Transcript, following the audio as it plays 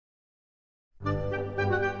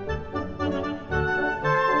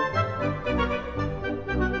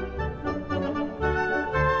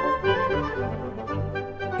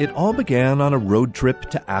It all began on a road trip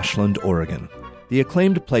to Ashland, Oregon. The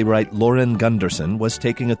acclaimed playwright Lauren Gunderson was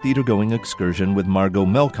taking a theater-going excursion with Margot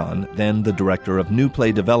Melkon, then the director of new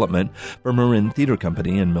play development for Marin Theater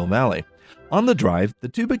Company in Mill Valley. On the drive, the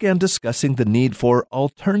two began discussing the need for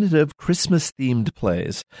alternative Christmas-themed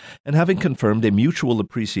plays, and having confirmed a mutual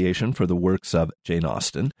appreciation for the works of Jane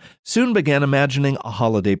Austen, soon began imagining a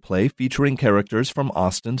holiday play featuring characters from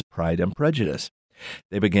Austen's Pride and Prejudice.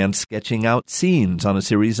 They began sketching out scenes on a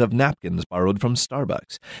series of napkins borrowed from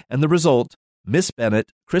Starbucks, and the result, Miss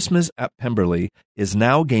Bennet, Christmas at Pemberley, is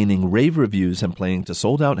now gaining rave reviews and playing to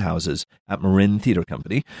sold-out houses at Marin Theater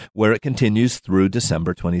Company, where it continues through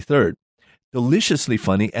December 23rd. Deliciously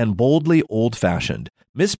funny and boldly old-fashioned,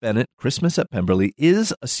 Miss Bennet, Christmas at Pemberley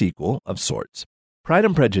is a sequel of sorts. Pride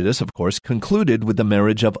and Prejudice, of course, concluded with the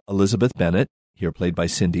marriage of Elizabeth Bennet, here played by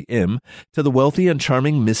Cindy Im, to the wealthy and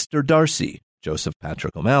charming Mr. Darcy, Joseph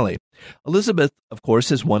Patrick O'Malley. Elizabeth, of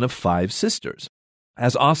course, is one of 5 sisters.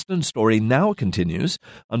 As Austen's story now continues,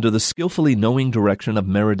 under the skillfully knowing direction of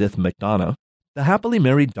Meredith McDonough, the happily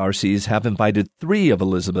married Darcys have invited 3 of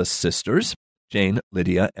Elizabeth's sisters, Jane,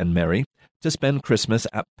 Lydia, and Mary, to spend Christmas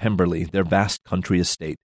at Pemberley, their vast country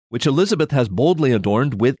estate, which Elizabeth has boldly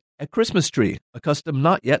adorned with a Christmas tree, a custom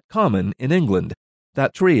not yet common in England.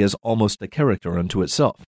 That tree is almost a character unto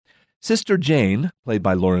itself. Sister Jane, played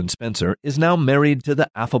by Lauren Spencer, is now married to the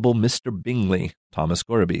affable Mr. Bingley, Thomas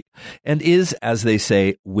Gorby, and is, as they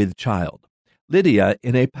say, with child. Lydia,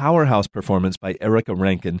 in a powerhouse performance by Erica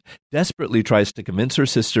Rankin, desperately tries to convince her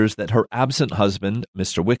sisters that her absent husband,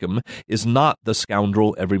 Mr. Wickham, is not the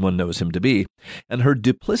scoundrel everyone knows him to be, and her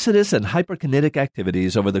duplicitous and hyperkinetic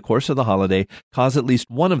activities over the course of the holiday cause at least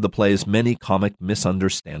one of the play's many comic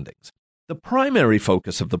misunderstandings. The primary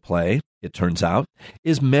focus of the play, it turns out,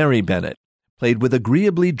 is Mary Bennet, played with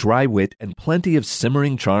agreeably dry wit and plenty of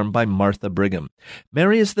simmering charm by Martha Brigham.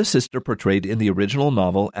 Mary is the sister portrayed in the original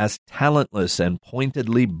novel as talentless and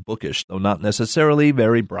pointedly bookish, though not necessarily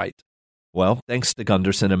very bright. Well, thanks to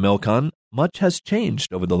Gunderson and Melkon, much has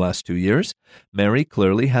changed over the last 2 years. Mary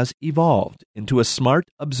clearly has evolved into a smart,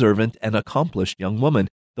 observant, and accomplished young woman,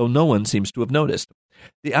 though no one seems to have noticed.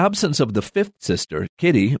 The absence of the 5th sister,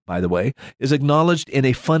 Kitty, by the way, is acknowledged in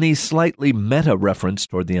a funny, slightly meta reference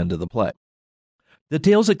toward the end of the play. The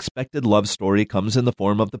tale's expected love story comes in the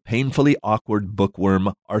form of the painfully awkward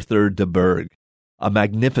bookworm Arthur de Burgh, a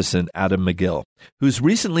magnificent Adam McGill, who's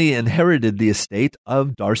recently inherited the estate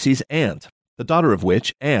of Darcy's aunt, the daughter of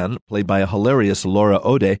which, Anne, played by a hilarious Laura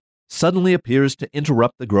O'Day, suddenly appears to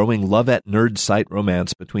interrupt the growing love-at-nerd site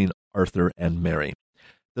romance between Arthur and Mary.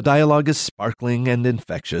 The dialogue is sparkling and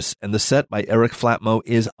infectious, and the set by Eric Flatmo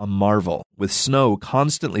is a marvel, with snow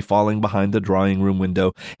constantly falling behind the drawing room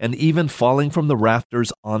window and even falling from the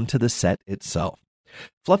rafters onto the set itself.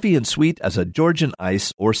 Fluffy and sweet as a Georgian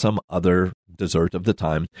ice or some other dessert of the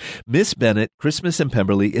time, Miss Bennet, Christmas in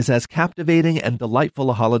Pemberley is as captivating and delightful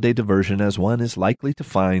a holiday diversion as one is likely to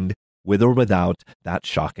find with or without that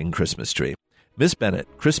shocking Christmas tree. Miss Bennet,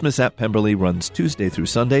 Christmas at Pemberley runs Tuesday through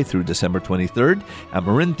Sunday through December 23rd at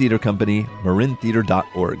Marin Theater Company,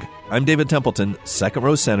 marintheater.org. I'm David Templeton, second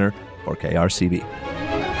row center for KRCB.